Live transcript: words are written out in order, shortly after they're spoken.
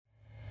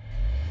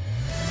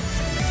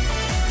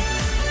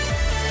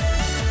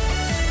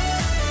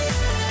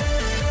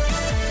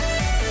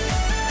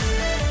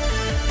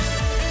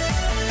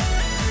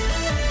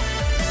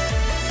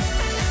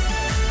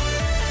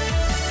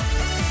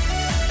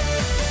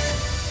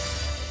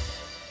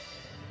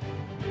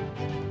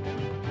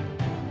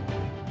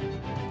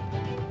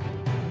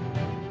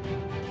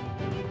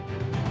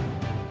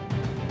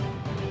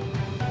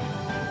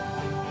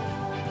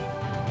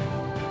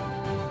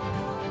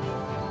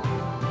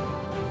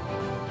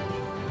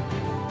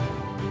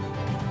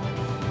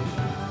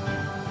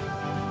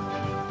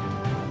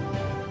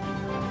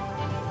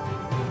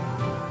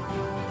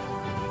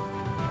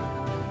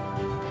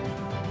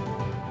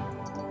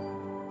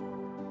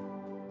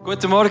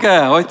Guten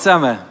Morgen, heute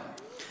zusammen.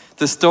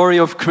 The Story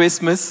of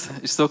Christmas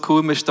ist so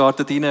cool. Wir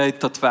starten rein in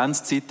die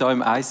Adventszeit hier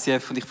im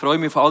ICF und ich freue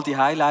mich auf all die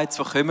Highlights,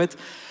 die kommen.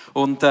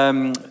 Und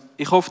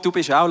ich hoffe, du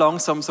bist auch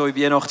langsam so in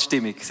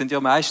Weihnachtsstimmung. Es sind ja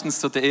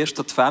meistens so der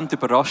erste Advent,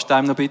 überrascht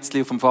einem noch ein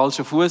bisschen auf dem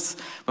falschen Fuß.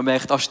 Man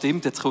merkt,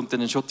 stimmt, jetzt kommt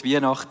dann schon die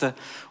Weihnachten.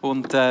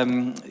 Und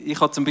ich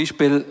habe zum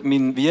Beispiel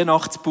meinen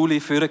Weihnachtspulli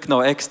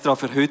vorgenommen, extra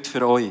für heute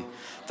für euch.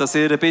 Dass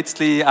ihr ein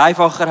bisschen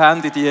einfacher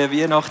habt, in die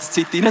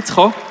Weihnachtszeit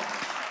reinzukommen.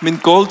 Mein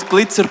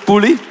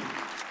Gold-Glitzer-Pulli.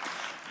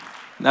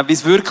 Wie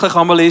es wirklich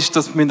einmal ist,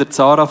 dass wir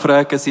Zara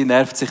fragen, sie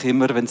nervt sich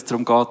immer, wenn es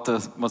darum geht,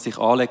 dass man sich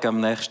anlegen am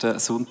nächsten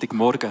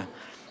Sonntagmorgen.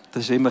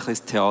 Das ist immer ein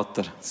bisschen das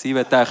Theater. Sie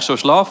will eigentlich schon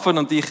schlafen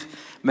und ich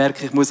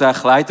merke, ich muss auch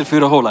Kleider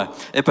für holen.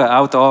 Eben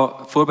auch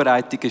da,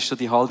 Vorbereitung ist schon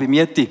die halbe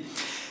Miete.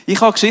 Ich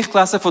habe Geschichte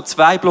gelesen von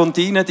 2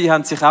 Blondinen, die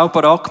haben sich auch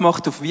parat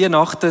gemacht auf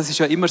Weihnachten. Es ist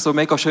ja immer so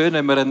mega schön,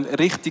 wenn man einen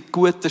richtig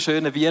guten,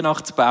 schönen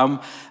Weihnachtsbaum,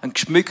 einen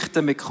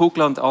geschmückten mit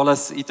Kugeln und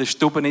alles in den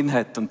Stuben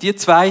hat. Und die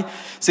 2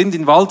 sind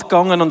in den Wald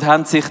gegangen und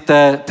haben sich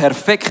den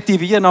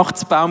perfekten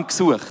Weihnachtsbaum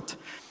gesucht.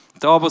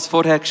 Da, wo es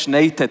vorher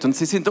geschneit hat. Und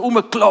sie sind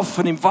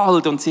rumgelaufen im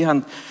Wald und sie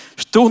haben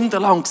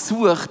stundenlang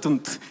gesucht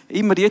und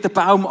immer jeden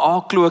Baum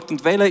angeschaut.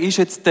 Und welcher ist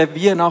jetzt der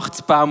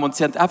Weihnachtsbaum? Und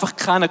sie haben einfach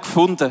keinen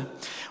gefunden.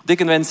 Und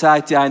irgendwann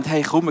sagt die eine,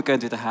 hey, komm, wir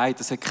gehen wieder heim,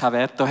 das hat keinen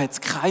Wert, da hat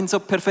es keinen so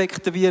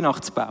perfekten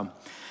Weihnachtsbaum.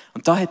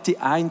 Und da hat die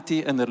eine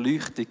eine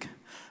Erleuchtung.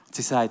 Und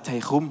sie sagt,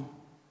 hey, komm,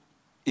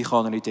 ich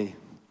habe eine Idee.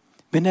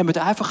 Wir nehmen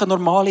einfach eine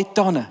normale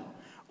Tanne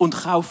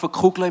und kaufen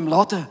Kugeln im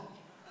Laden.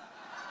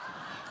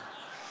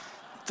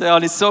 Den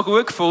habe ich so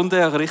gut gefunden,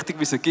 ich habe richtig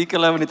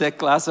giggeln, als ich das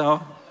gelesen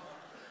habe.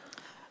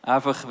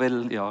 Einfach,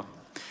 weil, ja.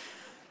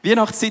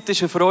 Weihnachtszeit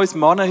ist ja für uns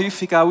Männer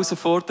häufig auch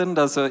herausfordernd.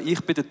 Also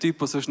ich bin der Typ,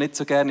 der sonst nicht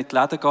so gerne in die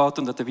Läden geht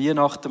und an der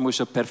Weihnachten musst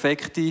du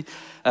perfekte,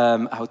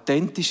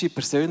 authentische,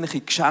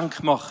 persönliche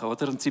Geschenke machen,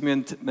 oder? Und sie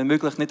müssen wenn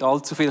möglich nicht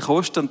allzu viel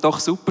kosten und doch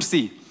super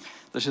sein.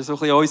 Das ist ja so ein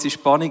bisschen unsere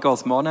Spannung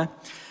als Männer.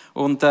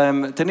 Und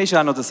dann ist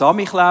auch noch der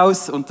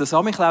Samichlaus. Und der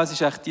Samichlaus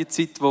ist eigentlich die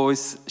Zeit, die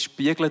uns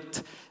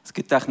spiegelt, es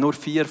gibt eigentlich nur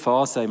 4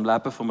 Phasen im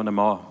Leben von einem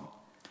Mann.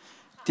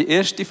 Die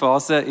erste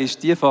Phase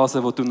ist die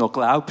Phase, wo du noch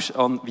glaubst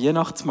an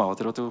Weihnachtsmann,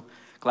 oder du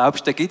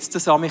glaubst, da gibt es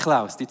den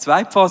Samichlaus. Die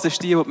zweite Phase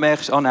ist die, wo du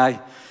merkst, nein,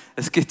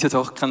 es gibt ja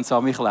doch keinen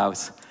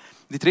Samichlaus.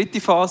 Die dritte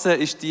Phase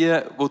ist die,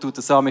 wo du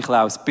der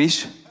Samichlaus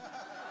bist.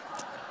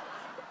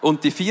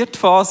 Und die 4.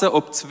 Phase,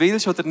 ob du es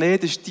willst oder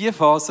nicht, ist die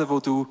Phase, wo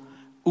du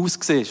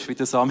aussiehst wie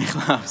der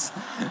Samichlaus.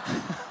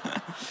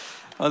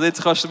 Also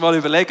jetzt kannst du dir mal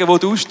überlegen, wo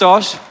du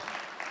stehst.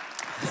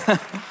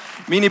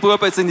 Meine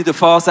Buben sind in der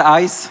Phase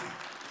 1.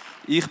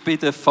 Ich bin in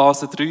der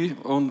Phase 3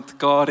 und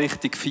gehe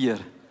Richtung 4.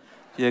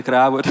 Je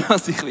grauer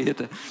als ich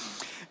werde.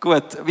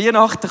 Gut,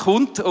 Weihnachten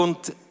kommt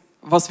und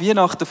was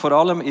Weihnachten vor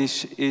allem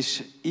ist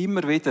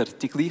immer wieder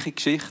die gleiche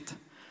Geschichte.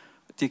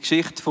 Die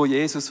Geschichte von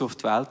Jesus, der auf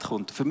die Welt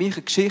kommt. Für mich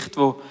eine Geschichte,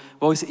 die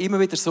uns immer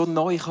wieder so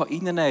neu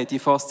reinnehmen kann. Die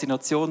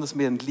Faszination, dass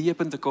wir einen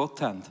liebenden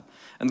Gott haben.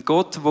 Ein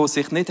Gott, der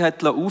sich nicht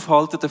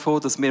aufhalten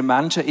davon, dass wir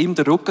Menschen ihm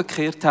den Rücken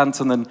gekehrt haben,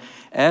 sondern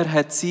er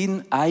hat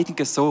seinen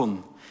eigenen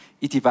Sohn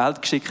in die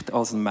Welt geschickt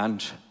als ein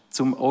Mensch,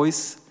 um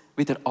uns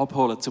wieder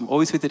abholen, um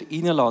uns wieder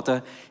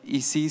reinzuladen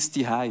in sein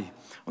Zuhause.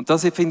 Und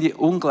das finde ich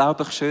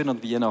unglaublich schön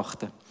an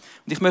Weihnachten.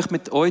 Und ich möchte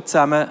mit euch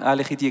zusammen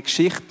eigentlich in die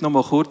Geschichte noch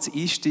mal kurz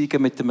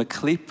einsteigen mit einem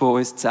Clip, der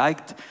uns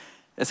zeigt,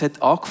 es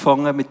hat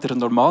angefangen mit einer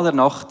normalen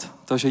Nacht.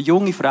 Da war eine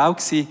junge Frau,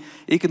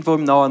 irgendwo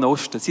im Nahen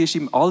Osten. Sie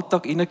war im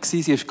Alltag inne, sie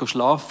ist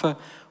geschlafen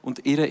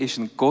und ihr ist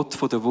ein Gott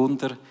von der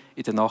Wunder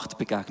in der Nacht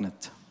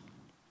begegnet.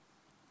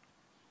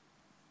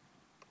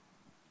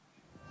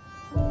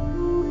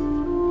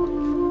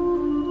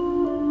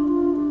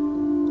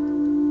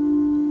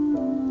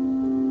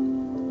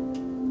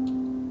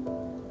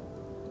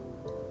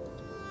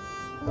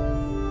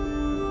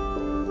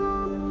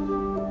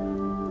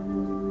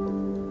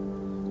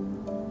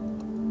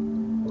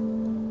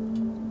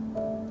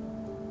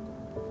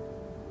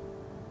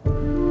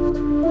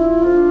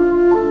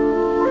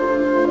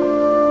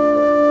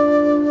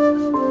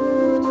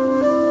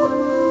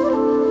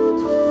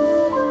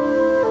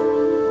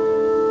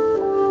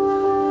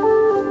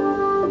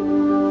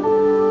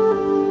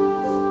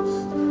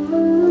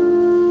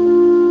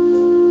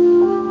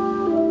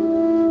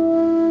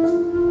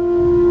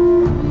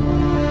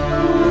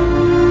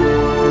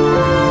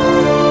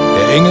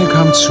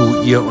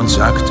 Zu ihr und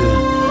sagte,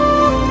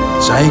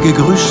 sei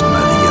gegrüßt,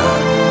 Maria,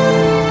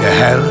 der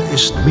Herr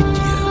ist mit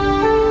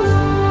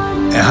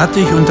dir. Er hat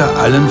dich unter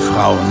allen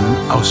Frauen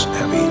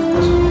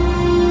auserwählt.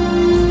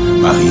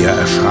 Maria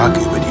erschrak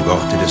über die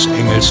Worte des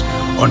Engels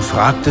und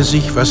fragte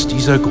sich, was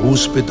dieser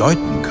Gruß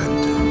bedeuten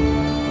könnte.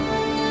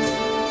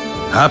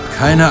 Hab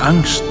keine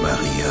Angst,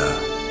 Maria,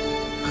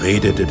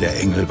 redete der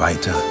Engel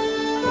weiter.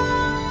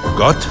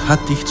 Gott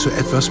hat dich zu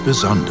etwas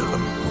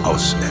Besonderem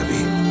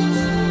auserwählt.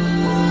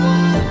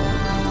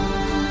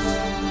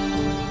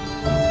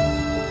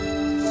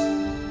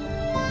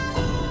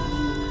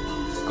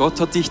 Gott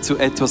hat dich zu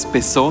etwas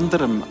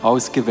Besonderem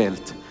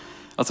ausgewählt.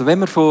 Also wenn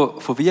wir von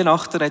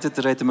Weihnachten reden,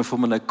 dann reden wir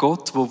von einem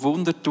Gott, der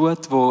Wunder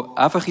tut, der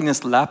einfach in ein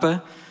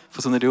Leben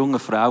von so einer jungen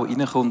Frau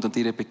reinkommt und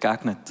ihr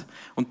begegnet.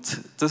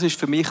 Und das ist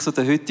für mich so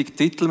der heutige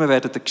Titel. Wir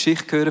werden eine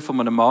Geschichte hören von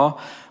einem Mann,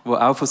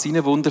 der auch von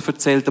seinen Wundern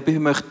erzählt. Aber ich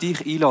möchte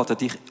dich einladen,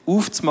 dich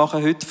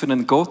aufzumachen heute für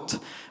einen Gott,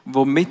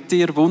 der mit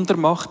dir Wunder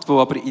macht, der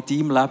aber in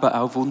deinem Leben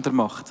auch Wunder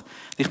macht.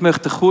 Ich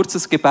möchte ein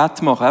kurzes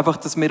Gebet machen, einfach,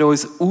 dass wir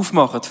uns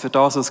aufmachen für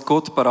das, was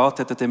Gott parat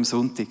hat an diesem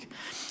Sonntag.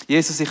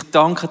 Jesus, ich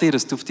danke dir,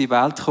 dass du auf die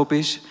Welt gekommen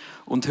bist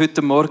und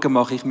heute Morgen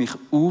mache ich mich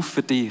auf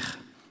für dich.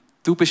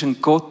 Du bist ein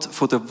Gott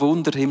von der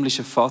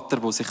wunderhimmlischen Vater,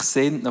 der sich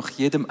sehnt nach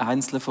jedem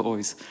Einzelnen von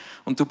uns.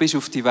 Und du bist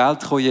auf die Welt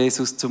gekommen,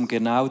 Jesus, um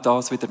genau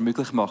das wieder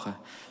möglich zu machen.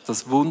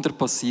 Dass Wunder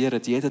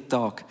passieren, jeden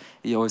Tag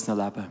in unserem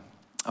Leben.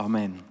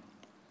 Amen.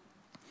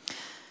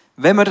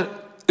 Wenn wir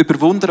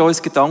über Wunder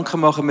uns Gedanken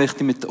machen,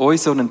 möchte ich mit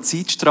euch so einen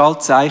Zeitstrahl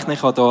zeichnen.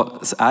 Ich habe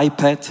hier ein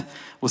iPad,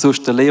 das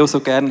sonst der Leo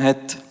so gerne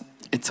hat.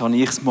 Jetzt habe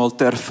ich es mal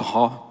dürfen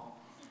haben.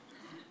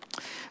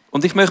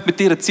 Und ich möchte mit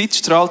dir einen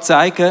Zeitstrahl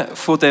zeigen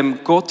von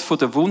dem Gott von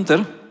der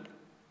Wunder,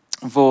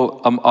 wo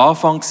am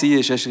Anfang war. Er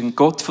ist ein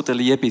Gott von der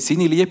Liebe.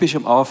 Seine Liebe ist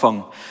am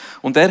Anfang.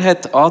 Und er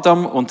hat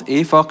Adam und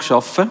Eva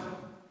geschaffen.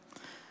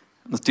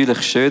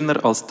 Natürlich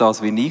schöner als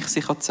das, wie ich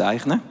sie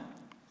zeichnen kann.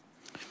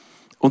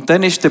 Und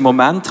dann ist der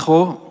Moment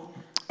gekommen,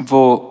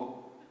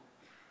 wo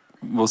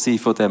sie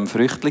von dem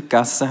Früchtchen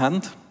gegessen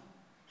haben.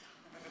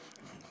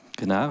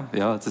 Genau,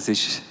 ja, das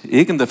ist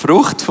irgendeine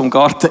Frucht vom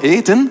Garten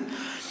Eden.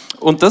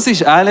 Und das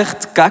ist eigentlich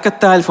das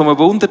Gegenteil von einem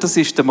Wunder. Das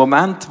ist der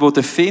Moment, wo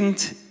der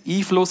Find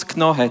Einfluss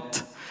genommen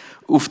hat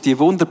auf die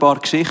wunderbare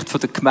Geschichte von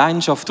der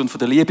Gemeinschaft und von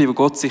der Liebe, die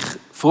Gott sich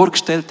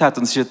vorgestellt hat.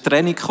 Und es ist eine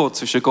Trennung gekommen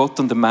zwischen Gott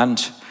und dem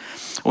Mensch.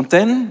 Und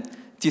dann,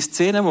 die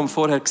Szene, die wir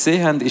vorher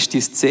gesehen haben, ist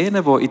die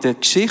Szene, wo in der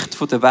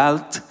Geschichte der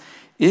Welt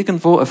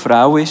irgendwo eine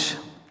Frau ist.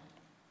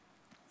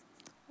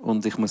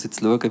 Und ich muss jetzt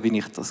schauen, wie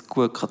ich das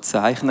gut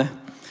zeichnen kann.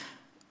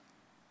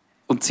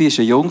 Und sie ist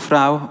eine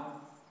Jungfrau.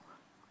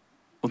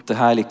 Und der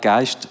Heilige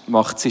Geist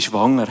macht sie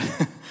schwanger.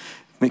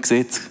 Man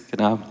sieht es,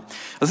 genau.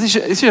 Das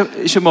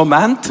ist ein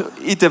Moment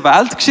in der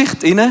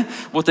Weltgeschichte,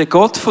 wo der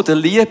Gott von der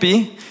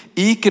Liebe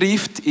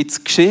eingreift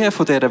ins Geschehen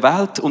dieser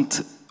Welt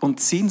und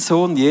sein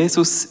Sohn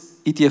Jesus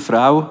in die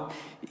Frau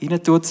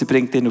hineintut. Sie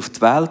bringt ihn auf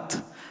die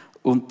Welt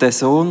und der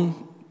Sohn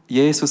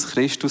Jesus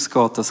Christus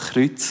geht ans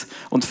Kreuz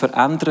und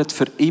verändert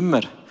für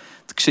immer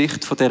die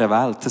Geschichte dieser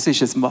Welt. Das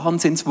ist ein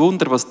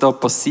Wahnsinnswunder, was da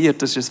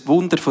passiert. Das ist ein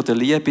Wunder von der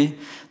Liebe.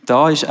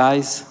 Da ist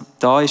eins.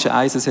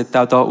 Es hat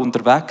auch da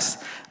unterwegs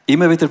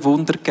immer wieder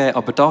Wunder gegeben.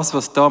 Aber das,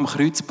 was da am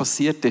Kreuz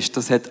passiert ist,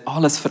 das hat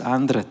alles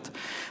verändert.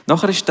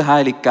 Nachher ist der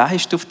Heilige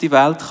Geist auf die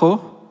Welt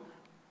gekommen.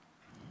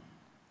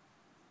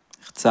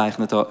 Ich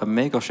zeichne da ein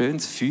mega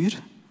schönes Feuer,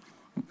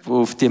 das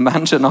auf die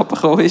Menschen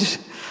herabgekommen ist.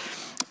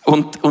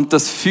 Und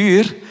das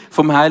Feuer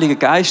vom Heiligen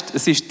Geist,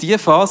 es ist die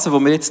Phase, wo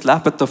wir jetzt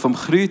leben, da vom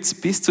Kreuz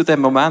bis zu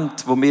dem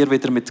Moment, wo wir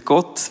wieder mit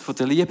Gott von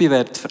der Liebe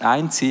werden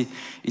vereint sind.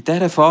 In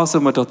dieser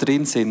Phase, wo wir da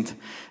drin sind,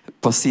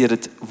 passieren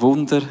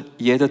Wunder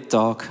jeden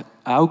Tag.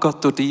 Auch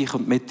Gott durch dich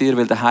und mit dir,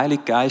 weil der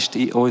Heilige Geist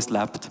in uns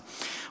lebt.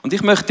 Und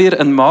ich möchte dir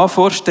einen Mann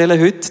vorstellen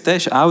heute, der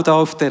ist auch da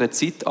auf dieser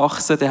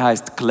Zeitachse, der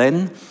heisst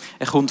Glenn.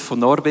 Er kommt von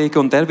Norwegen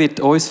und er wird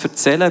uns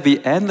erzählen, wie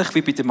ähnlich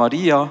wie bei der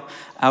Maria,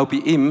 auch bei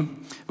ihm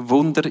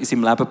Wunder in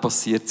seinem Leben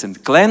passiert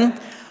sind. Glenn,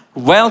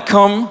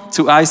 welcome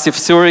to ICF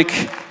Zurich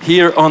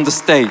here on the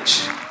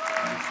stage.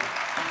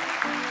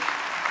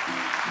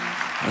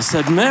 I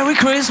said, Merry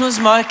Christmas,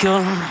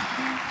 Michael.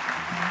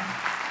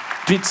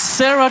 Did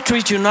Sarah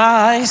treat you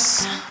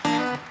nice?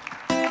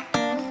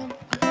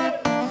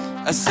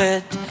 I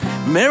said,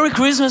 Merry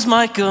Christmas,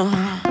 Michael.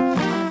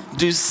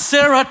 Did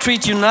Sarah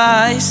treat you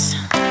nice?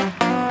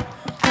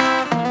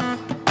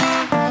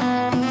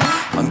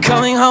 I'm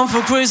coming home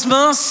for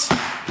Christmas.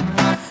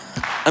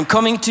 I'm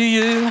coming to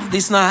you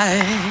this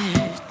night.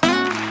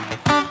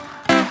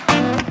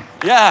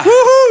 Yeah.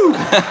 Woohoo!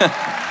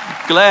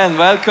 Glenn,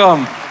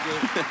 welcome.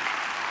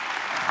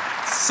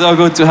 So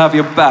good to have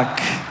you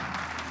back.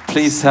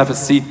 Please have a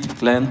seat,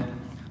 Glenn.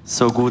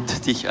 So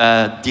gut, dich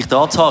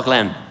da zu haben,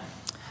 Glenn.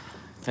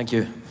 Thank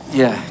you.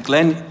 Yeah,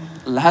 Glenn,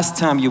 last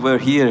time you were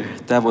here,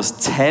 that was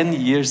 10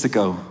 years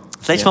ago.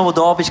 Das letzte Mal, wo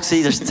du da bist, das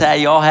war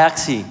 10 Jahre her.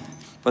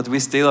 But we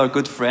still are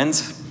good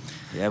friends.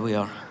 Yeah, we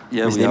are.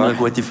 Yeah, wir sind immer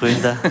gute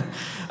Freunde.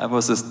 I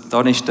was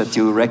astonished that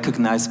you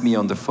recognized me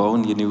on the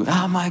phone. You knew,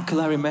 Michael,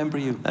 I remember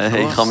you.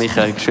 Ich habe mich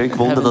schön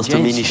gewundert, dass du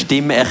meine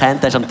Stimme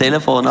erkannt hast am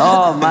Telefon.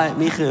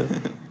 Michael.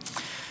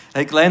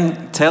 Hey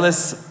Glenn, tell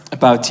us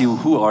about you.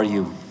 Who are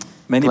you?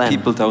 Many Glenn,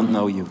 people don't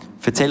know you.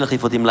 Erzähl ein bisschen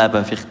von deinem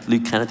Leben. Vielleicht die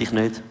Leute kennen dich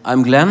nicht.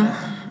 I'm Glenn,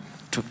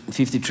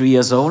 53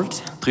 years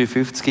old.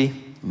 53.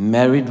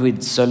 Married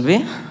with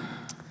Sölvi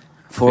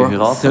for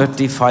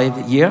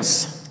 35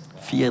 years.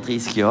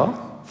 34 Jahre.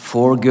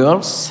 4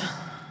 girls,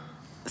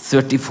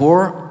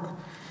 34,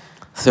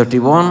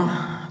 31,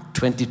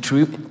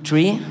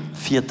 23,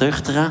 4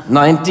 Töchter.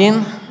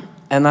 19,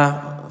 and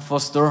a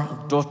foster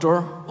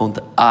daughter.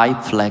 Und eine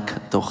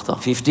Pflegetochter.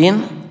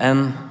 15,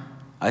 and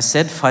I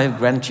said 5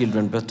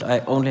 grandchildren, but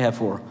I only have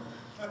 4.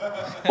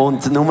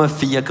 Und nur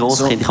 4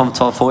 Grosskinder. Ich habe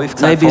zwar 5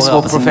 gesagt, Maybe it's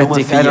aber es sind nur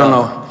prophetic, I don't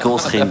know. 4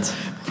 Grosskinder.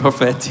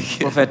 Prophetic.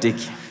 Prophetic.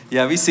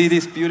 Yeah, we see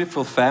this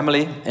beautiful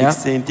family. Ja. Wir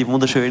sehen die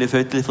wunderschönen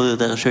Fotos von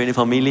dieser schönen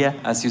Familie.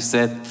 As you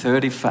said,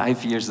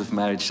 35 years of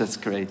marriage. That's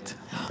great.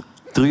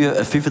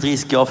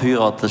 35 Jahre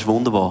verheiratet, das ist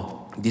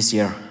wunderbar. This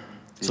year.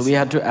 So we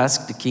had to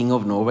ask the King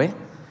of Norway.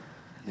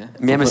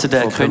 Wir müssen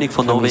den König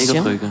von Norwegen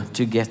permission fragen.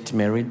 to get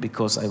married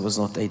because I was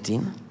not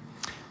 18.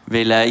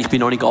 Weil ich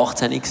bin noch nicht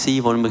 18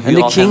 gewesen, als wir the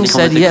geheiratet king haben. Ich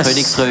said den yes.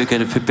 König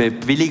fragen für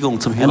Bewilligung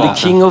zum And the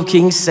Heiraten. King of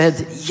Kings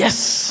said,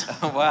 yes,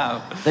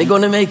 Wow. they're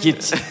gonna make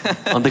it.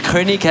 Und der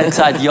König hat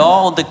gesagt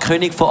ja und der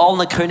König von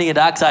allen Königen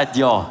hat auch gesagt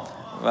ja.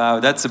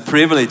 Wow, that's a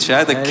privilege.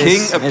 Eh? The It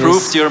king is, it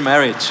approved is. your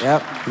marriage.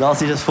 Yeah.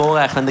 Das ist das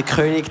Vorrecht, wenn der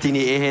König deine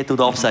Ehe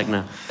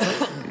absegnet.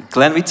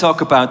 Glenn, we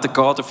talk about the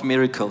God of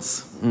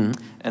miracles.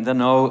 And I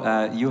know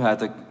you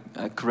had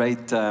a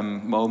great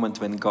moment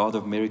when God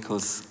of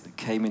miracles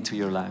came into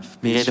your life.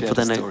 Wir Please reden von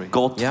share the diesem story.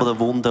 Gott Ja. von der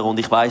Wunder und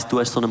ich weiss,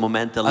 du hast so einen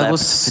Moment erlebt.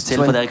 Erzähl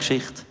von dieser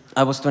Geschichte.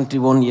 I was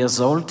 21 years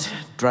old,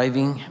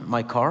 driving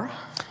my car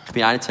Ich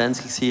war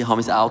 21 gewesen,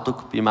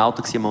 bin im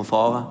Auto gewesen, am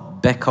Fahren.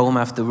 back home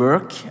after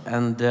work,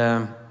 and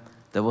there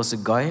was a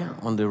guy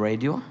on the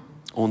radio.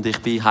 Und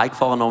ich bin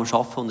heimgefahren am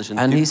Arbeiten und es ist ein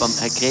And Typ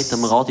hat geredet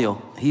am Radio.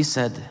 He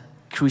said,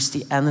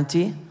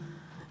 Christianity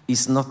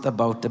is not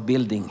about a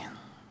building.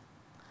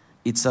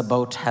 It's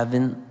about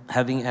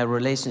having a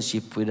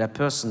relationship with a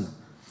person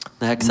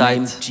Er hat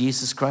named gesagt,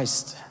 Jesus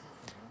Christ.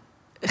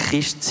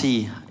 Christ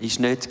sein geht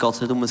nicht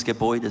um ein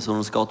Gebäude,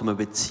 sondern es geht um eine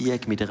Beziehung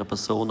mit einer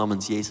Person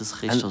namens Jesus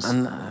Christus.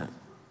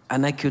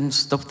 And I couldn't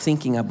stop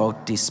thinking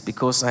about this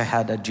because I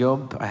had a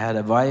job, I had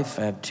a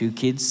wife, I had 2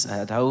 kids, I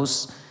had a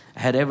house,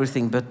 I had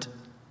everything, but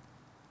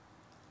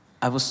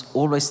I was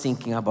always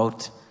thinking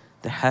about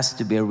there has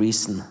to be a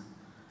reason,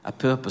 a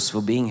purpose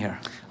for being here.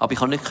 Aber ich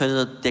konnte nicht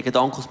den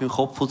Gedanken aus meinem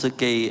Kopf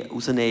rausnehmen,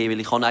 weil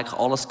ich eigentlich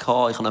alles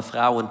hatte. Ich hatte eine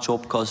Frau, einen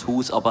Job, ein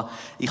Haus, aber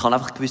ich habe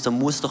einfach gewusst, da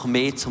muss doch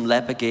mehr zum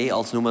Leben geben,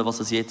 als nur,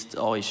 was es jetzt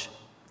da ist.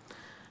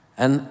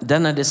 And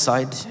then I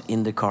decided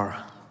in the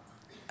car,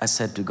 I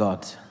said to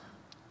God,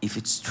 if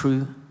it's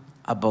true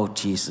about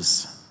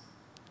Jesus,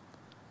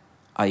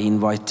 I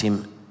invite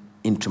him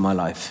into my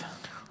life.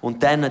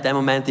 Und dann, in dem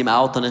Moment im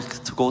Auto, habe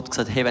ich zu Gott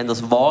gesagt, hey, wenn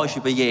das wahr ist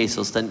über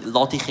Jesus, dann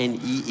lade ich ihn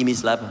ein in mein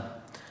Leben.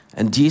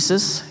 And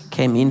Jesus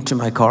came into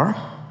my car,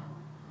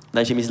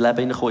 Dann ist er in mein Leben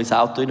hineingekommen, ins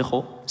Auto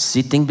hineingekommen,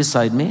 sitting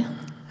beside me,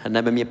 hat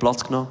neben mir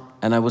Platz genommen,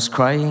 and I was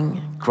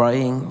crying.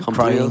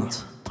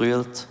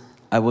 brüllt.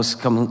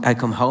 I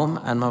come home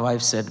and my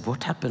wife said,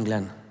 what happened,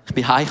 Glenn? Ich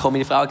bin heimgekommen,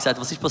 meine Frau hat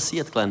gesagt, was ist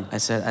passiert, Glenn? I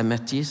said, I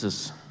met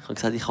Jesus. Ich habe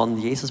gesagt, ich habe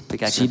Jesus She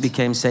begegnet.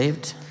 became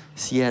saved.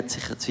 Sie hat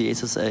sich zu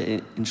Jesus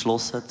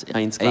entschlossen,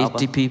 ins Glauben.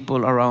 80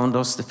 people around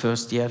us the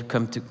first year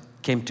came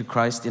to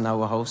Christ in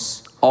our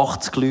house.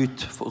 80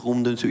 Leute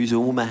rund um uns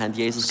herum haben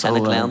Jesus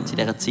kennengelernt in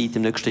dieser Zeit,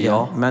 im nächsten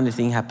Jahr. Many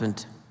things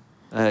happened.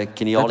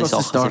 Geniale That was the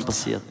Sachen start. sind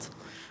passiert.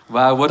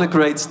 Wow, what a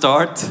great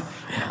start.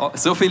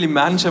 So viele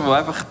Menschen, die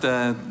einfach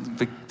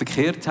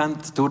bekehrt haben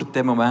durch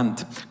den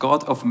Moment.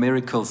 God of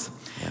miracles.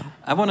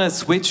 I want to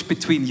switch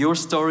between your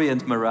story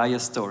and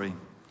Mariah's story.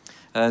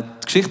 Die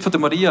Geschichte von der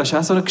Maria ist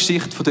auch so eine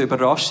Geschichte von der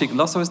Überraschung.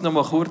 Lass uns noch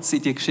mal kurz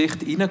in die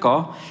Geschichte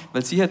hineingehen,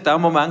 weil sie hat auch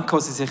einen Moment gehabt, wo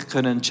sie sich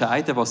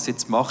entscheiden können, was sie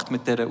jetzt macht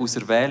mit dieser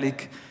Auserwählung,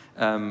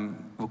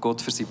 wo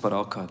Gott für sie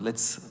parat hat.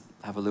 Let's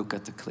have a look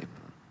at the clip.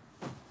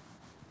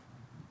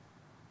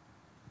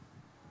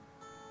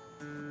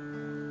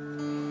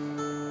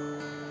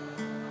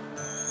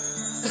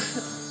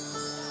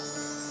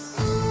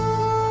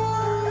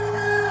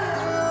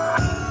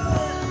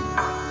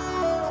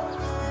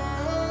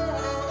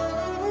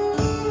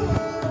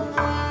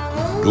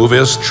 Du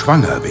wirst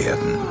schwanger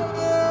werden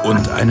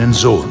und einen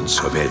Sohn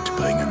zur Welt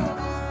bringen.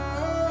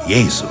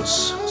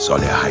 Jesus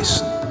soll er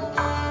heißen.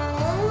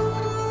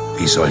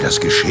 Wie soll das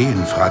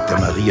geschehen? Fragte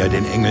Maria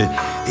den Engel.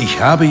 Ich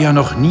habe ja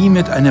noch nie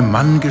mit einem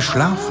Mann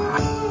geschlafen.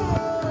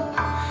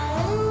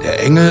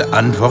 Der Engel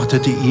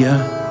antwortete ihr,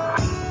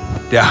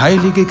 der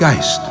Heilige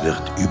Geist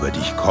wird über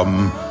dich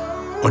kommen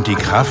und die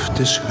Kraft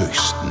des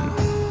Höchsten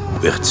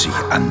wird sich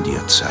an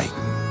dir zeigen.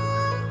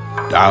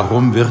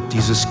 Darum wird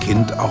dieses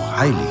Kind auch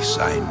heilig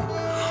sein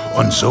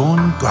und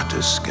Sohn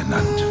Gottes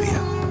genannt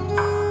werden.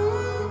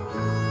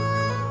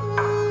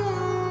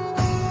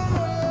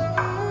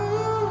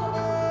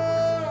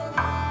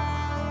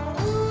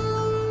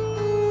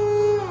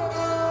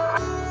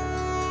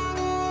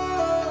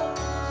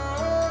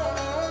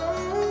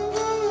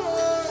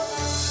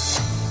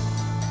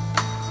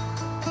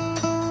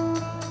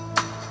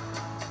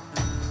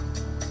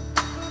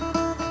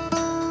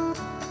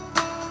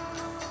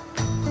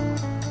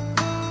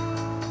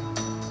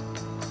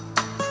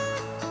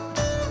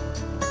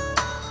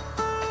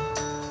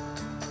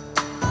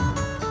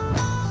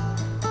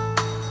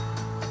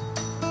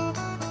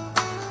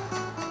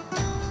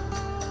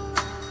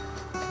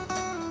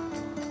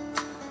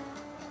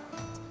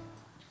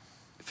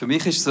 Für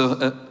mich ist so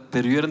ein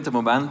berührender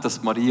Moment,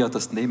 dass Maria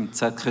das nimmt.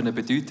 Es hat können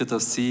bedeuten,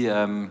 dass sie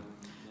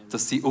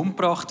dass sie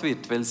umgebracht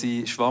wird, weil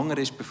sie schwanger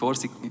ist, bevor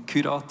sie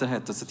geheiratet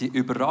hat. Also die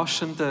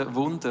überraschenden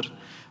Wunder,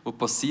 die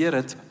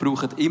passieren,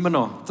 brauchen immer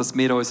noch, dass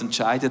wir uns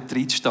entscheiden,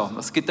 reinzustehen.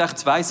 Es gibt echt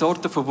 2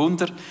 Sorten von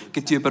Wunder. Es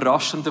gibt die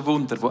überraschenden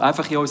Wunder, die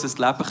einfach in unser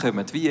Leben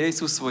kommen. Wie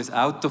Jesus, der ins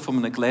Auto von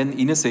einem Glenn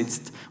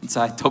reinsitzt und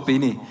sagt, da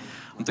bin ich.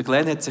 Und der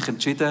Glenn hat sich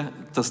entschieden,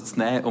 das zu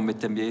nehmen und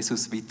mit dem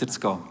Jesus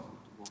weiterzugehen.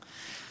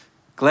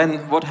 Glenn,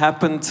 what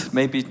happened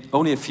maybe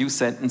only a few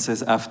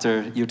sentences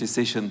after your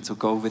decision to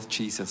go with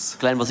Jesus?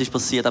 Glenn, was ist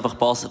passiert? Einfach ein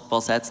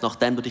paar Sätze,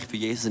 nachdem du dich für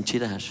Jesus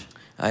entschieden hast.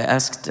 I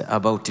asked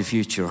about the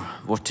future,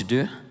 what to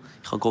do.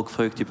 Ich habe Gott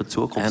gefragt über die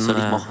Zukunft, was And soll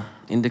ich machen?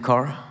 in the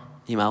car,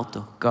 Im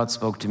Auto. God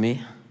spoke to me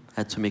Er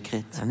hat zu mir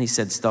geredet. and he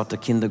said, start a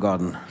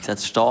kindergarten. Er hat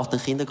gesagt, start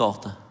einen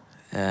Kindergarten.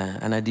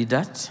 And I did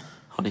that.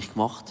 Habe ich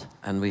gemacht.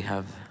 And we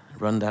have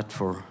run that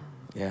for,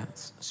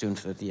 soon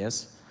 30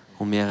 years.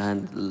 Und wir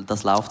haben,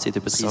 das läuft seit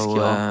über 30 So,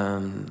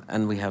 Jahren.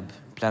 and we have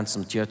planted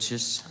some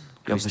churches,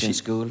 Wir haben Christian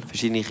school,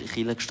 verschiedene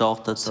Kirchen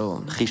gestartet,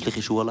 So.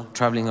 christliche Schulen.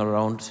 traveling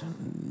around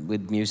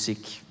with music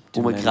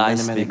to many,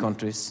 Umgekreist many mit-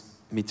 countries.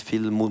 Mit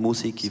viel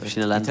Musik in So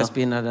verschiedenen it has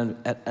Ländern.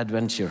 been an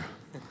adventure.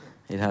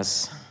 It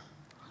has.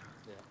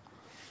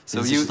 So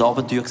Das war ein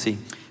Abenteuer gewesen.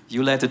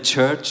 you led a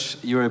church,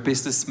 you're a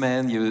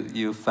businessman,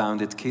 you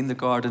founded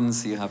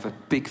kindergartens, you have a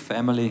big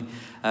family.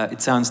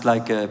 It sounds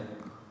like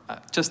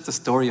just a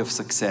story of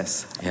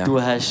success. Yeah. Du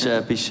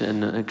bist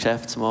ein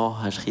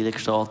Geschäftsmann, hast Kirche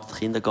gestartet,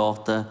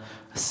 Kindergarten, ein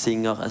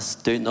Singer.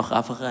 Es tönt nach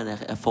einfach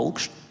einer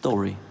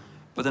Erfolgsstory.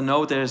 But I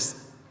know there's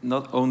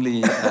not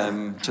only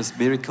just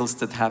miracles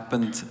that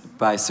happened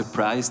by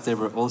surprise, there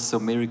were also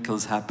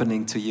miracles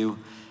happening to you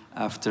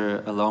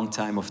after a long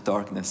time of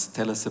darkness.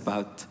 Tell us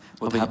about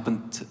what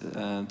happened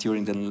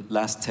during the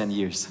last 10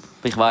 years.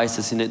 Ich weiss,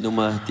 es sind nicht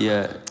nur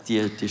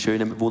die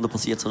schönen Wunder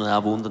passiert, sondern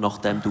auch Wunder,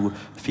 nachdem du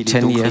viele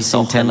 10 dunkle years in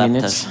Sachen 10 erlebt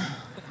minutes.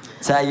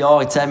 hast. 10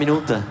 Jahre in 10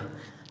 Minuten.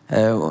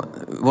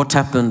 What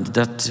happened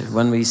that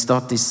when we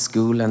start this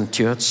school and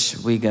church,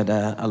 we get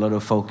a lot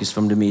of focus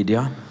from the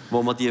media.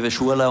 Wo wir die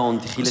Schule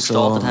und die Kirche So,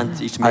 gestartet haben,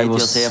 ist die I Media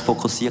was sehr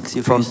fokussiert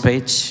auf Front uns.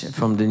 page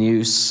from the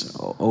news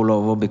all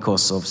over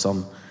because of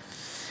some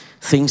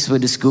things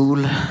with the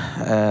school.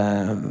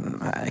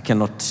 I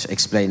cannot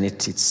explain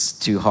it. It's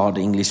too hard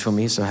English for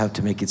me, so I have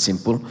to make it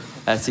simple.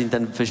 Es sind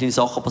dann verschiedene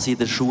Sachen passiert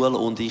in der Schule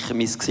und mein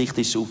Gesicht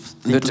ist auf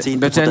die But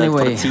Titelseite von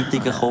anyway. der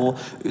Zeitung gekommen,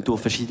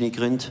 durch verschiedene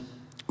Gründe.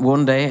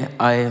 One day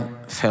I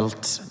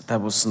felt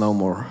there was no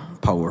more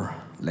power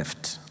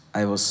left.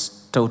 I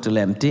was totally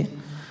empty.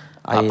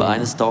 Aber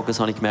eines Tages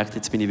habe ich gemerkt,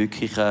 jetzt bin ich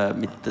wirklich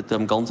mit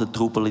dem ganzen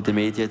Trubel in den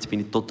Medien, jetzt bin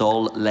ich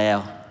total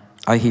leer.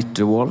 I hit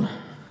the wall.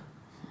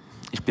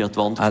 Ich bin an die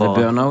Wand I had a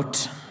gefahren.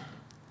 burnout,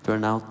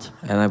 Burnout.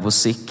 and I was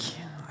sick.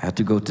 I had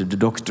to go to the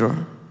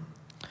doctor,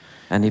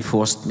 and he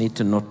forced me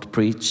to not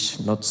preach,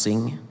 not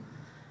sing,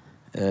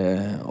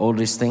 all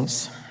these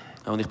things.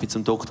 Und ich bin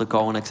zum Doktor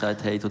gegangen und habe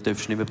gesagt, hey, du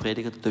darfst nicht mehr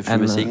predigen, du darfst nicht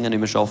And, mehr singen,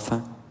 nicht mehr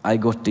arbeiten. I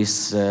got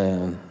this,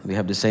 we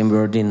have the same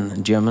word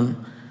in German,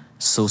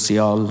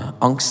 social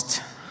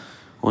Angst.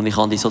 Und ich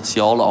habe die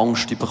soziale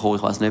Angst bekommen,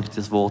 ich weiß nicht, ob die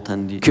das Wort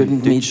haben.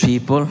 Couldn't meet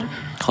people,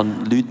 Ich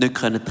kann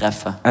Leute nicht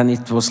treffen. and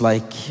it was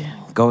like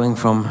going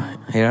from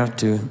here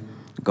to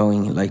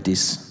going like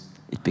this.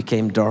 It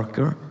became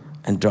darker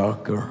and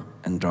darker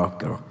and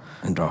darker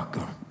and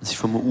darker. Es ist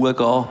vom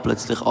Uhrgehen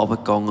plötzlich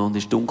runtergegangen und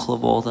ist dunkler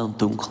geworden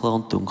und dunkler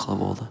und dunkler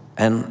geworden.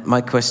 And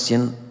my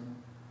question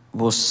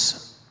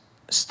was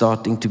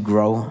starting to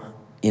grow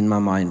in my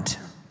mind.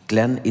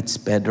 Glenn, it's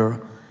better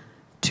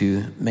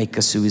to make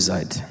a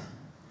suicide.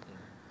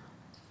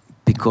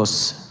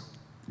 Because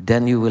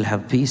then you will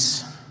have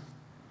peace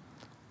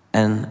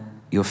and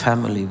your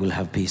family will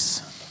have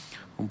peace.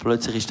 Und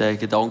plötzlich ist der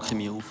Gedanke in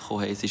mir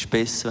aufgekommen, hey, es ist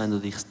besser, wenn du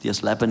dir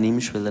das Leben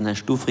nimmst, weil dann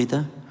hast du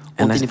Frieden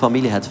und And deine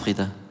Familie hat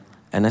Frieden.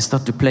 And I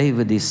start to play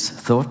with this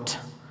thought.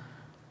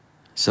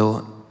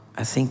 So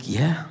I think,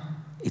 yeah,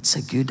 it's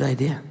a good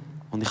idea.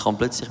 Und ich kann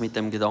plötzlich mit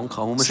dem Gedanken It's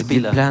a good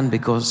herumspielen plan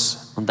because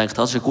und denke,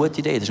 das ist eine gute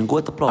Idee, das ist ein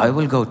guter I Plan.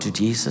 will go to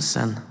Jesus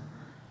and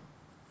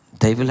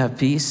they will have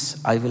peace,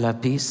 I will have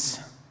peace.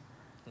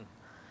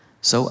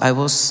 So I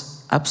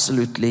was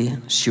absolutely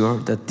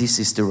sure that this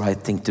is the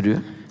right thing to do.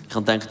 Ich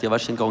habe gedacht, ja,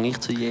 weißt du, dann gehe ich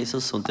zu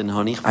Jesus und dann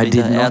habe ich I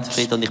did Frieden, er hat not-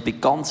 Frieden und ich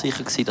bin ganz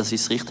sicher gewesen, das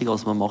ist das Richtige,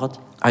 was wir machen.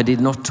 I did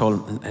not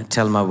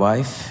tell my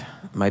wife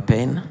my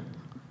pain,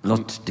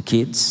 not the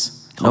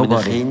kids, Ich habe meinem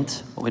nobody.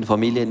 Kind und meiner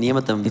Familie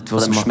niemandem It von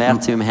was dem my-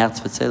 Schmerz in meinem Herz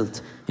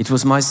erzählt. It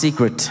was my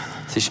secret.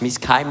 Es war mein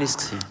Geheimnis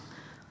gewesen.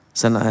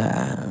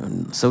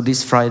 So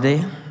this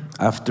Friday,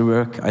 after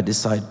work, I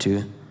decided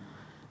to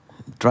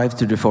drive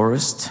to the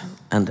forest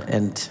and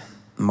end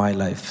my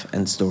life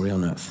and story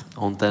on earth.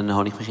 Und dann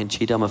habe ich mich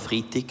entschieden, am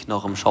Freitag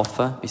nach dem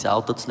Arbeiten mein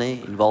Auto zu nehmen,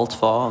 in den Wald zu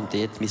fahren und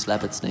dort mein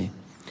Leben zu nehmen.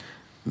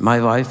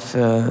 My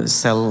wife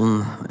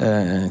seldom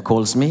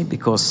calls me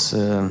because,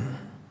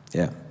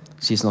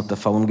 she's not a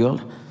phone girl.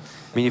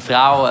 Meine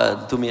Frau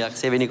tut mir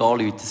sehr wenig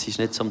anrufen, sie ist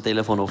nicht so am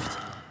Telefon oft.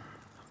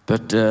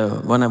 But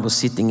when I was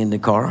sitting in the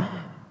car,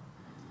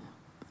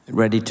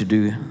 ready to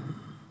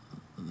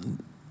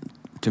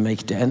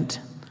make the end,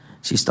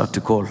 she started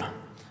to call.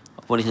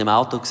 Als ich im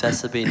Auto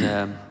gesessen bin,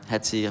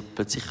 hat sie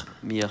plötzlich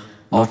mir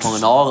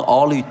angefangen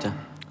anzurufen.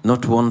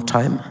 Not one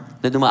time,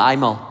 Nicht nur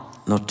einmal,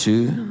 not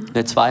two,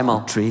 nicht zweimal.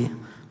 not three,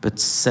 but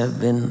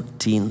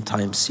 17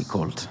 times she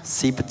called.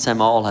 17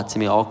 Mal hat sie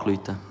mir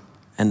angerufen.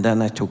 And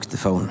then I took the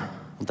phone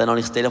Und dann habe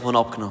ich das Telefon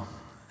abgenommen.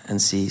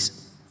 and she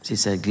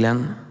said,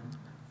 Glenn,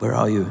 where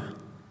are you?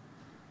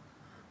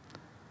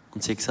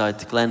 Und sie hat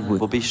gesagt, Glenn,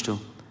 wo bist du?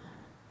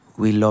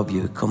 We love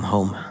you, come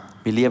home.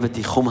 Wir lieben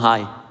dich, komm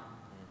heim.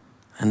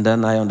 And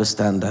then I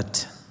understand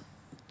that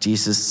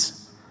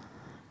Jesus,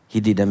 he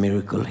did a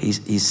miracle.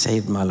 He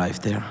saved my life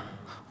there.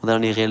 Und dann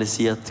habe ich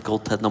realisiert,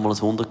 Gott hat nochmal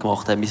ein Wunder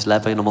gemacht, er hat mein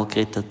Leben nochmal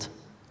gerettet.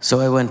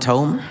 So I went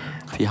home.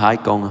 Ich bin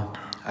heimgegangen.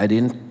 I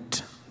didn't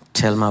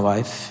tell my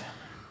wife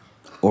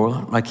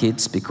or my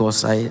kids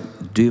because I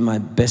do my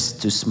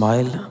best to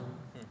smile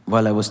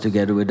while I was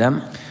together with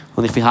them.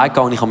 Und ich bin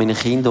heimgegangen, ich habe meinen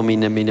Kindern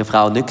und meiner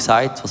Frau nicht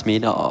gesagt, was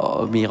mir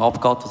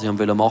abgeht, was ich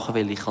machen wollte,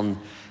 weil ich habe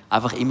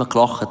einfach immer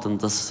gelacht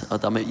und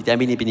in dem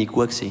Sinne bin ich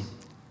gut gewesen.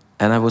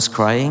 And I was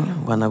crying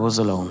when I was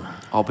alone.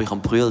 Aber ich habe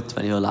gebrüllt,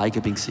 wenn ich alleine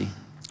war.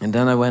 And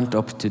then I went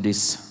up to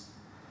this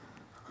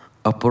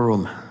upper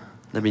room,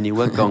 Dann bin ich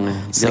hochgegangen,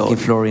 second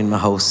floor in my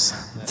house.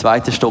 im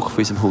zweiten Stock von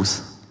unserem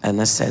Haus. And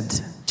I said,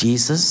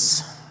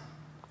 Jesus,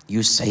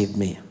 you saved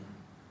me. Ich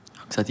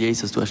habe gesagt,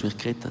 Jesus, du hast mich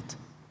gerettet.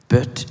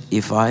 But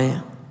if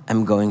I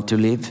am going to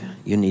live,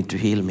 you need to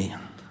heal me.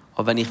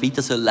 Aber wenn ich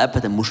weiter leben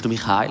soll, dann musst du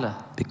mich heilen.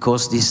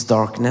 Because this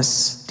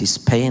darkness, this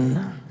pain,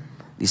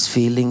 these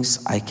feelings,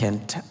 I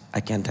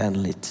can't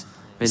handle it.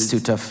 It's too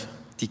tough.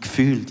 Die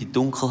Gefühle, die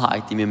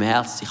Dunkelheit in meinem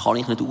Herz, die kann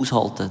ich nicht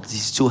aushalten. Das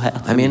ist zu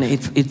hart. I mean,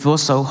 it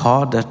was so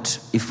hard that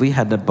if we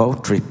had a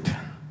boat trip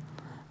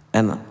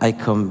and I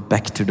come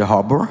back to the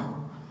harbor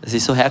Es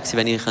ist so hart,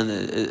 wenn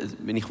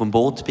ich vom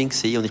Boot bin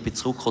und ich bin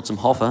zurückgekommen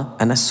zum Hafen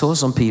and I saw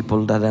some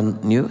people that I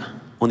knew,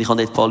 und ich habe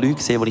dort ein paar Leute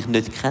gesehen, die ich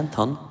nicht gekannt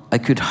habe. I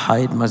could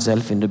hide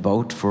myself in the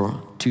boat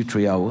for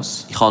 2-3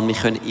 hours Ich konnte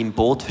mich im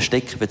Boot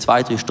verstecken für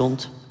 2-3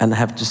 Stunden, and I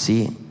have to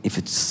see if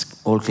it's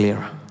all clear.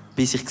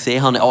 bis ich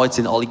gesehen habe, jetzt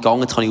sind alle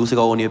gegangen, jetzt kann ich rausgehen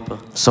ohne jemanden.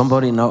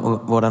 Somebody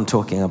know what I'm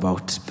talking about.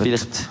 But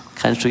Vielleicht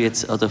kennst du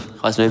jetzt, oder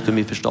ich weiß nicht, ob du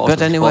mich verstehst,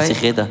 But anyway, was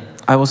ich rede.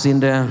 I was in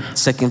the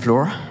second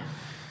floor,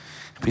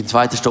 Ich bin im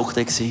zweiten Stock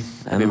da gewesen,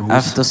 and im Haus.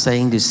 after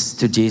saying this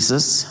to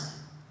Jesus,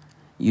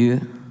 you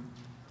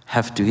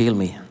have to heal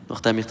me.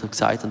 Nachdem ich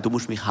gesagt habe, du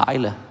musst mich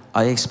heilen.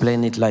 I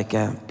explain it like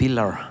a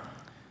pillar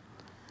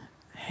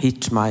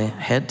hit my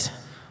head.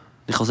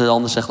 Ich kann es nicht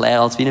anders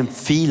erklären, als wie ein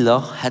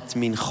Pfeiler hat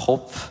meinen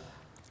Kopf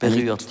And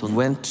berührt. it Und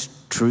went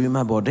through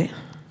my body.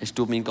 es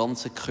tut meinen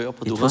ganzen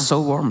Körper It durch. was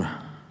so warm.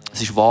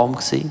 Es war warm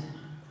gewesen.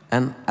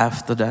 And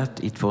after that,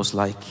 it was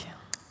like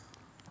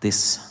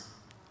this.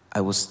 I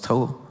was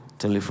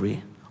totally free.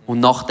 Und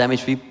nachdem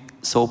ist wie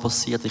so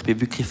passiert, ich bin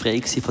wirklich frei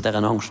gewesen von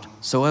dieser Angst.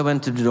 So I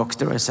went to the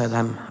doctor. I said,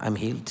 I'm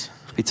healed.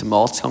 Ich bin zum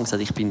Arzt gegangen und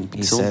gesagt, ich bin He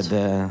gesund.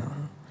 said,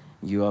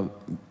 you are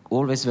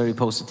always very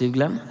positive,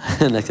 Glenn,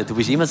 Und er hat gesagt, du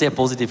bist immer sehr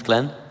positiv,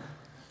 Glenn.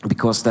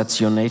 because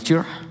that's your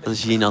nature. Das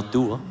ist deine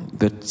Natur.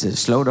 But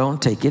slow down,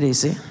 take it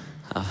easy.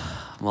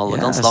 Mal Yeah,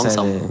 ganz I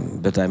langsam.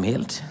 said, but I'm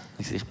healed.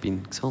 Ich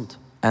bin gesund.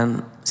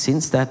 And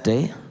since that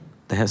day,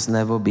 there has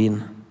never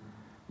been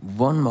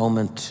one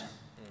moment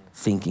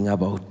thinking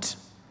about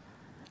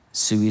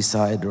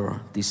suicide or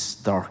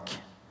this dark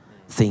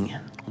thing.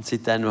 Und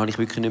seitdem habe ich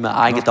wirklich nicht mehr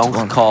einen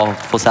Gedanken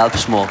gehabt von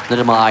Selbstmord. Nicht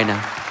einmal einen.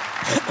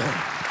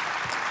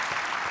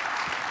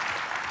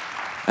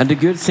 And the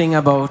good thing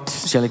about,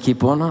 shall I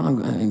keep on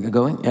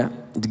going? Yeah.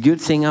 The good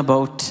thing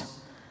about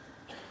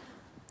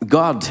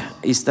God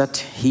is that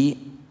He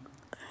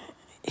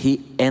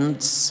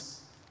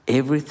ends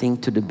everything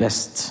to the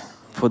best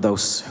for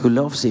those who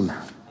loves Him.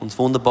 Und das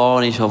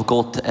Wunderbare ist, aber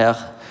Gott, er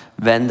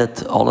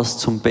wendet alles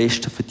zum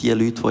Besten für die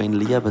Leute, die ihn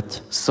lieben.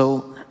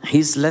 So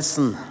His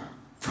lesson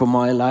for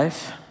my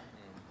life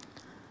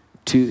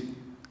to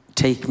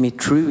take me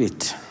through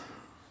it,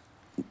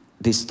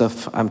 this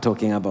stuff I'm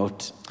talking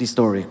about, this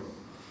story,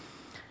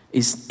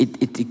 is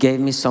it gave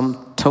me some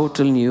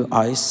total new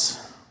eyes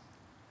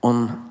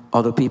on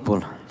other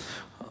people.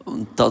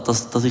 Und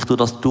dass ich durch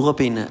das durch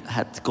bin,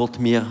 hat Gott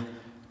mir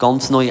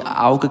ganz neue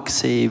Augen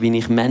gesehen, wie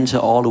ich Menschen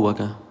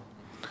anschaue.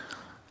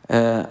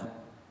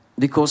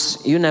 Because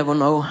you never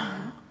know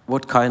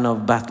what kind of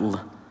battle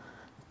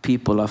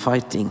people are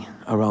fighting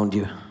around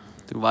you.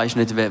 Du weißt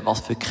nicht, was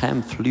für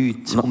Kämpfe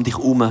Leute um dich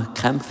herum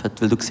kämpfen,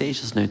 weil du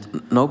siehst es nicht.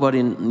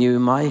 Nobody knew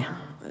my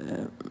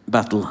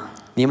battle.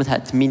 Niemand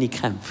hat meine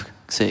Kämpfe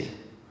gesehen.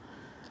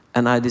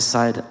 And I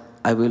decided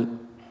I will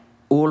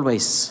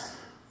always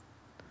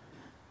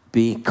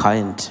be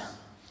kind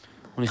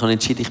Und ich habe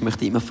entschieden, ich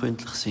möchte immer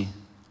freundlich sein.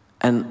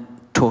 and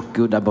talk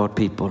good about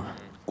people,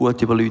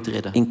 Gut über Leute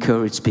reden.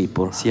 encourage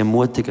people, Sie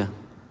ermutigen.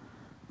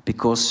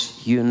 because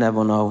you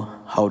never know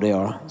how they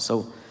are.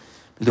 So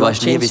Du God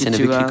weißt nie, wie es changed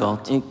ihnen it to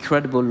wirklich geht.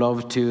 incredible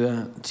love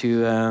to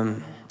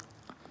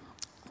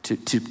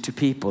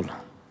people.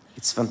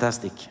 It's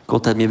fantastic.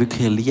 Gott hat mir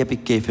wirklich eine Liebe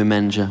gegeben für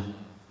Menschen.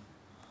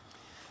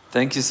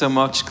 Thank you so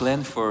much,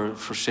 Glenn, for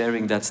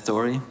sharing that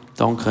story.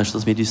 Danke, hast du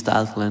das mit uns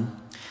teilt, Glenn.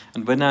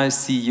 And when I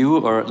see you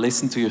or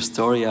listen to your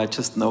story, I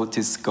just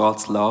notice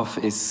God's love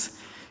is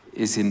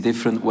in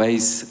different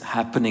ways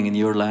happening in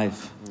your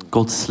life.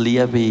 Gottes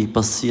Liebe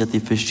passiert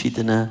in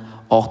verschiedenen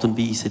Art und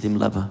Weise in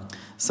deinem Leben.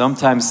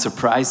 Sometimes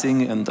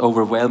surprising and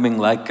overwhelming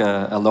like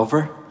a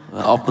lover.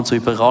 Ab und zu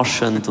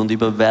überraschend und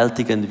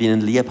überwältigend wie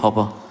ein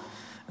Liebhaber.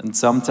 And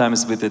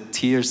sometimes with the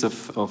tears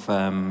of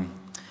a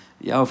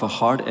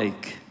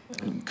heartache,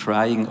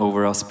 crying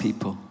over us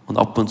people. Und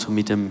ab und zu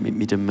mit dem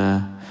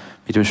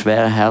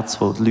schweren Herz,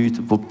 wo die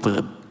Leute,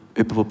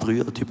 jemand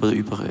brüllt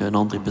über eine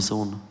andere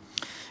Person.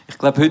 Ich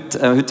glaube,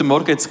 heute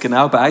Morgen jetzt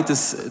genau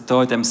beides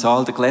hier in diesem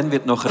Saal. Der Glenn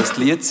wird nachher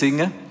ein Lied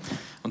singen.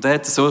 Und er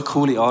hat so eine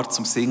coole Art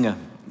zum Singen.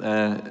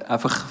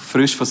 Einfach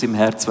frisch von seinem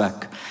Herz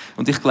weg.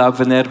 Und ich glaube,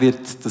 wenn er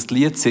wird das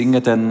Lied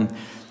singen,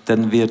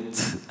 dann wird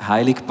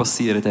Heilung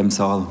passieren in diesem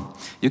Saal.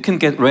 You can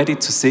get ready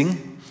to sing.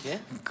 Yeah.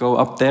 Go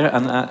up there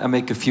and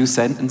make a few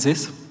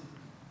sentences.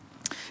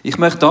 Ich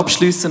möchte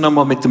abschließen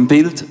nochmal mit dem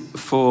Bild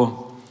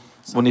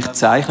das ich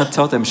gezeichnet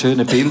habe, dem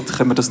schönen Bild.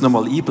 Können wir das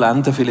nochmal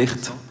einblenden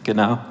vielleicht?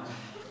 Genau.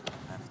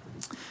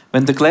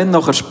 Wenn der Glenn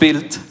nachher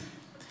spielt,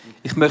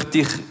 ich möchte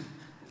dich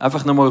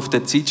einfach nochmal auf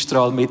den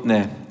Zeitstrahl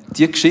mitnehmen.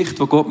 Die Geschichte,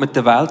 die Gott mit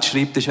der Welt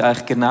schreibt, ist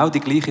eigentlich genau die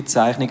gleiche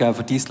Zeichnung auch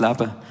für dein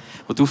Leben.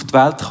 Als du auf die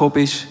Welt gekommen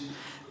bist,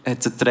 hat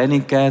es eine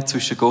Trennung gegeben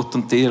zwischen Gott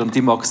und dir und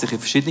die mag sich in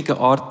verschiedenen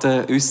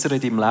Arten äußern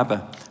in deinem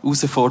Leben.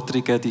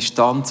 Herausforderungen,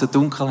 Distanzen,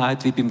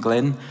 Dunkelheit, wie beim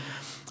Glenn.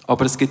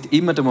 Aber es gibt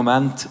immer den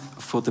Moment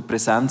von der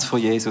Präsenz von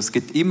Jesus. Es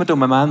gibt immer den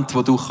Moment,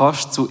 wo du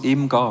kannst zu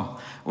ihm gehen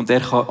und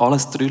er kann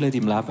alles drüllen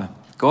in deinem Leben.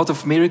 God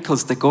of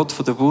Miracles, der Gott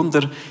der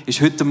Wunder,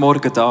 ist heute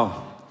Morgen da.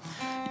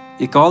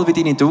 Egal wie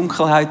deine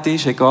Dunkelheit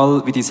ist,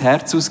 egal wie dein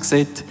Herz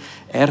aussieht,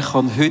 er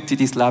kann heute in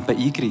dein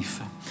Leben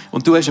eingreifen.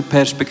 Und du hast eine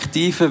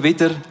Perspektive,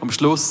 wieder am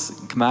Schluss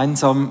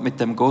gemeinsam mit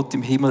dem Gott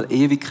im Himmel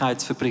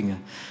Ewigkeit zu verbringen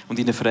und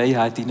in eine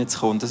Freiheit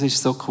hineinzukommen. Das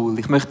ist so cool.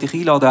 Ich möchte dich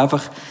einladen,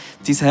 einfach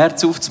dein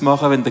Herz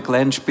aufzumachen, wenn der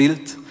Glenn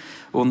spielt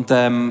und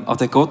an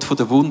den Gott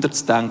der Wunder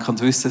zu denken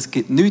und wissen, es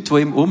gibt nichts,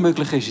 was ihm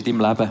unmöglich ist in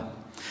deinem Leben.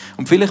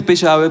 Und vielleicht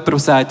bist du auch jemand, der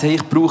sagt, hey,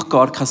 ich brauche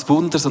gar kein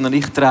Wunder, sondern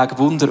ich trage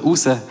Wunder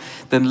raus.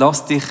 Dann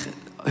lass dich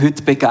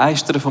heute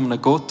begeistern von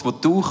einem Gott, wo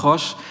du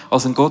kannst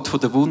als ein Gott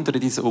der Wunder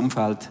in dieses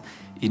Umfeld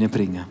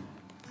hineinbringen.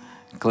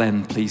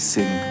 Glenn, please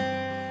sing.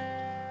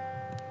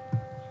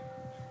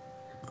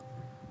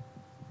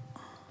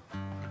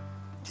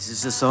 This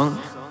is a song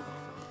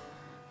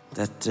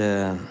that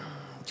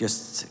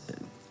just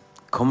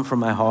come from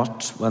my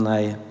heart when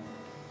I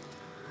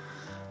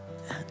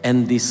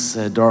end this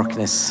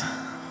darkness.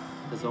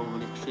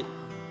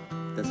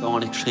 Den Song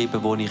habe ich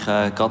geschrieben, wo ich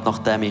gerade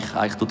nachdem ich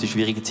eigentlich durch die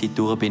schwierige Zeit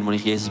durch bin, wo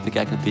ich Jesus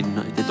begegnet bin,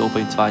 dort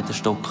oben im 2.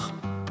 Stock.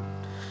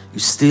 You're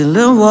still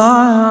the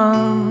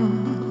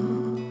one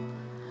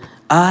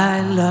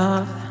I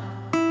love.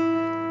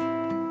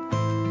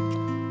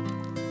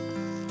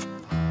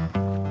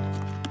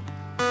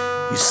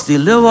 You're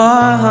still the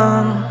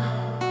one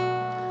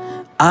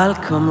I'll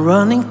come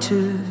running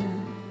to,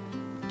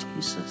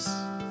 Jesus.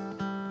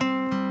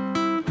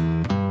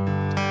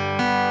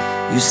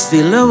 You're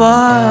still the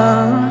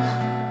one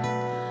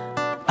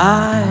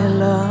I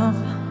love.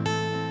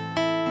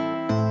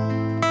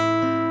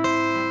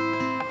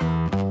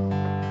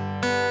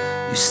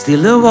 You're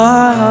still the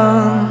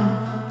one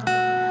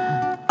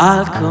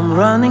I'll come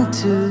running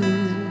to.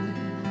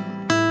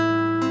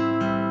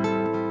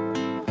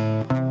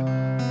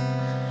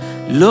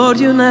 Lord,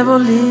 you never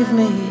leave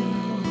me.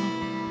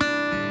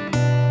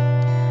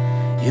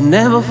 You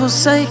never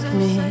forsake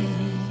me.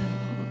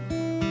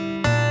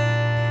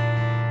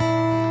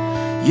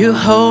 You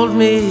hold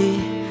me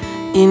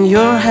in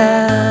your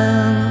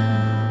hand.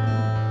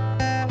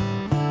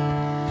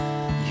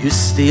 You're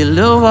still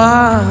the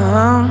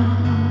one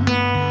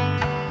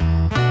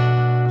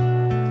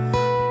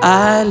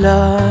I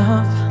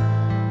love.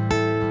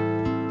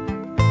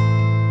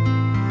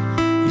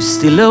 You're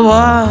still the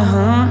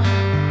one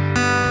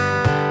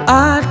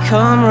I'd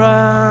come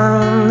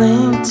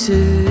running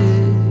to.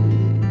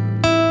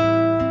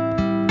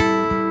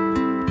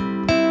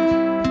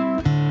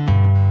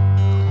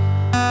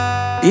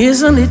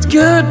 Isn't it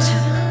good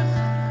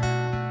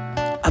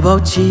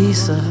about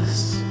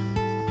Jesus?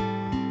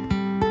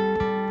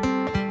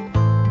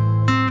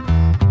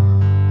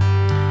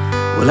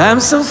 Well,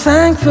 I'm so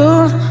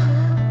thankful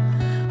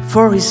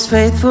for His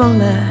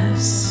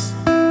faithfulness,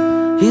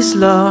 His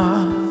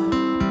love.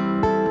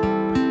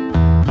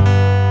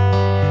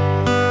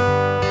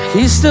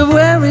 He's the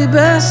very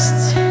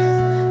best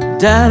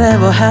that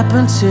ever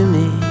happened to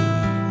me.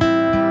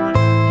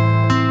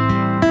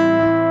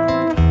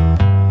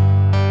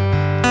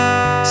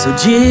 So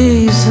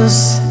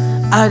Jesus,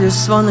 I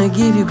just wanna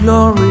give you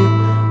glory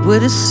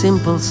with a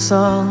simple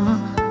song,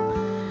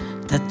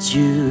 that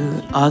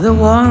you are the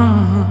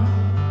one.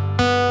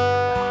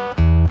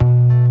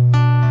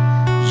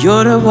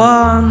 You're the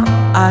one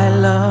I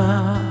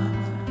love.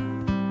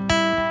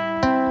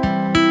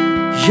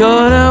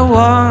 You're the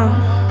one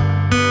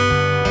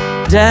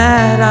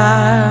that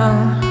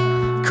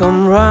I'll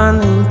come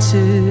running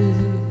to.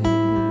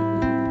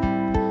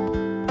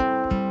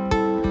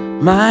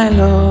 my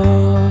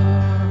Lord.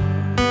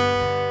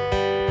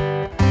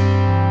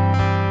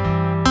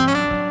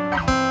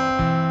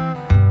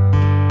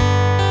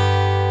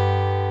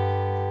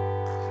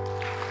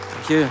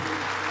 Thank you.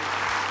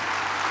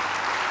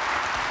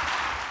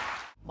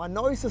 Mein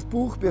neuestes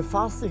Buch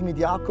befasst sich mit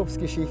Jakobs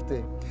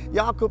Geschichte.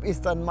 Jakob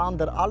ist ein Mann,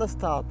 der alles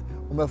tat,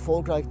 um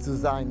erfolgreich zu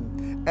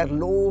sein. Er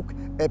log,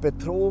 er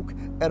betrog,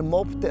 er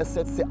mobbte, er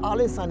setzte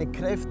alle seine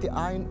Kräfte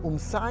ein, um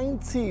sein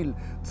Ziel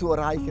zu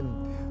erreichen.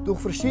 Durch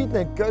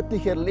verschiedene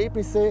göttliche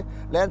Erlebnisse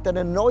lernt er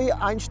eine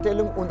neue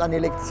Einstellung und eine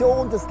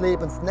Lektion des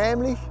Lebens,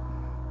 nämlich,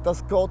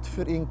 dass Gott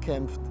für ihn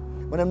kämpft.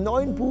 Und im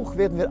neuen Buch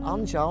werden wir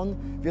anschauen,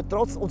 wie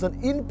trotz unseren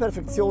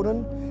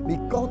Imperfektionen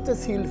mit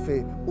Gottes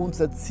Hilfe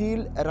unser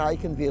Ziel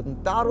erreichen werden.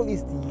 Darum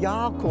ist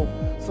Jakob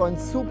so ein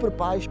super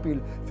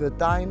Beispiel für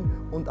dein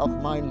und auch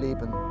mein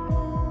Leben.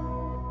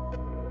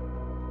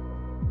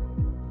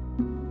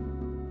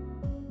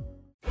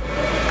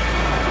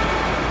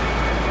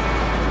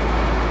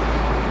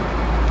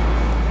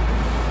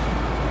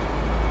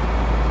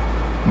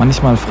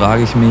 Manchmal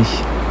frage ich mich,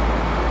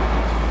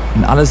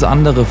 wenn alles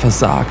andere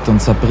versagt und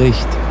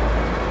zerbricht,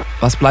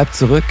 was bleibt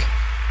zurück?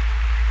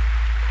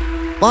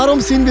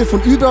 Warum sind wir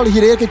von überall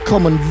hierher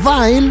gekommen?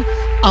 Weil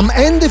am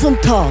Ende vom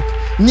Tag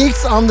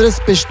nichts anderes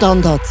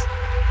Bestand hat.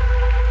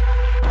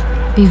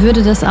 Wie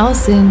würde das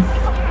aussehen?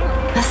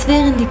 Was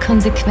wären die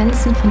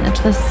Konsequenzen von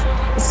etwas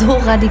so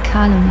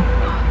Radikalem?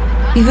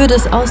 Wie würde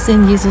es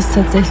aussehen, Jesus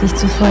tatsächlich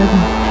zu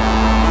folgen?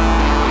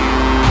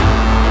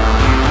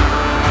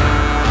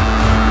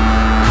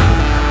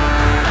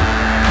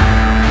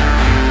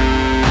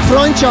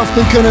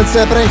 Freundschaften können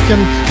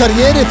zerbrechen,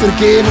 Karriere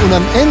vergehen und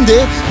am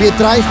Ende wird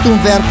Reichtum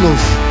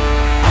wertlos.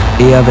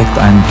 Er weckt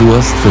einen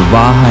Durst für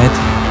Wahrheit,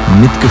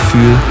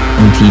 Mitgefühl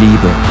und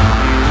Liebe,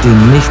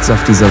 den nichts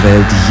auf dieser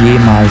Welt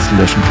jemals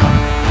löschen kann.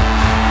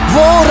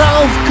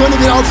 Worauf können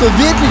wir also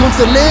wirklich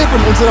unser Leben,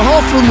 unsere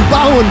Hoffnung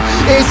bauen?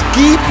 Es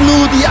gibt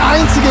nur die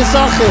einzige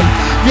Sache.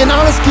 Wenn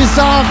alles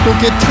gesagt und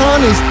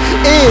getan ist,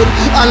 er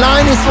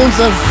allein ist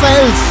unser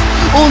Fels,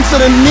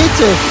 unsere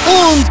Mitte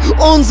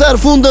und unser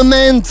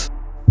Fundament.